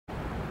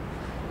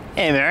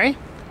Hey Mary,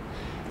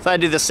 thought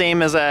I'd do the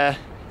same as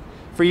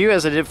for you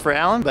as I did for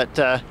Alan, but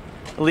at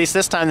least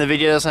this time the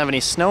video doesn't have any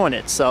snow in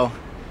it, so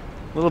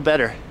a little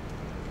better.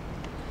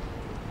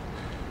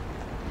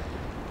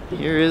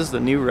 Here is the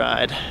new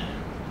ride.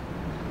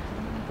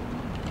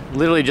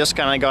 Literally just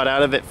kind of got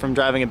out of it from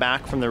driving it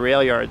back from the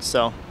rail yard,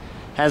 so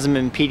hasn't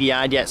been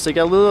PDI'd yet. So you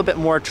got a little bit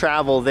more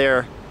travel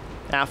there.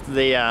 After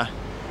they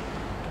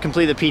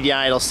complete the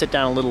PDI, it'll sit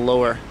down a little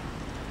lower,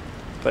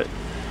 but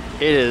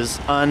it is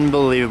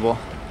unbelievable.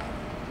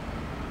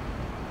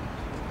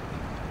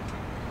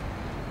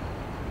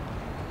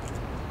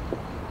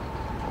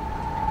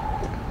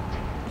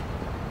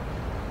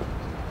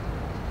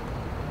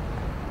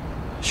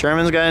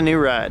 Sherman's got a new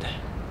ride.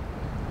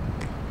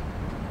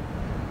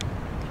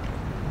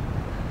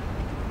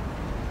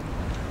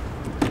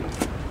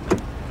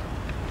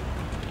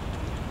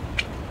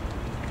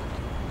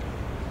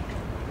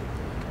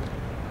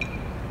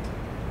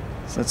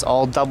 So it's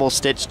all double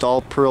stitched,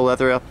 all pearl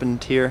leather up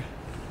into here.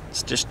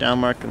 Stitched down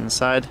mark on the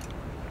side.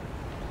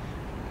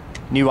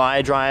 New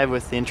iDrive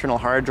with the internal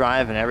hard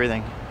drive and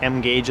everything. M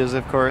gauges,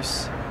 of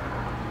course.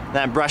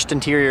 That brushed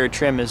interior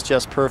trim is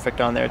just perfect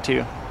on there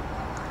too.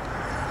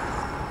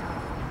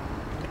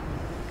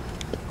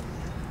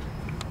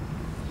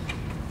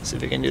 See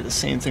if we can do the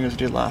same thing as we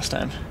did last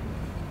time.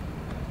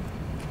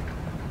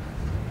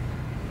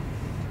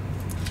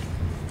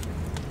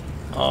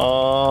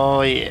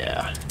 Oh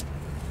yeah.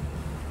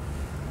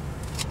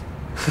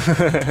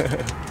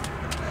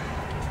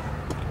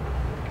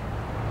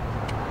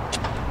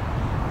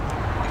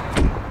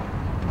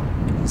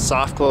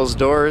 Soft closed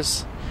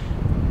doors.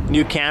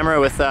 New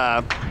camera with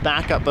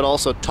backup but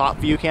also top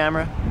view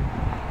camera.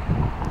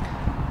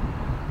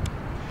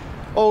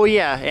 Oh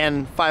yeah,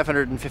 and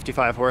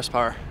 555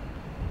 horsepower.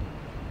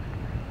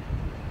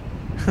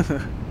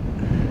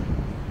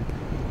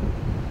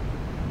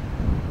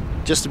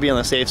 Just to be on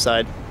the safe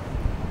side.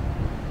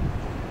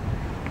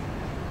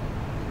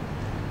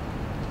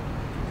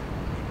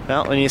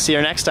 Well, when you see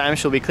her next time,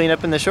 she'll be cleaned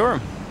up in the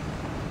showroom.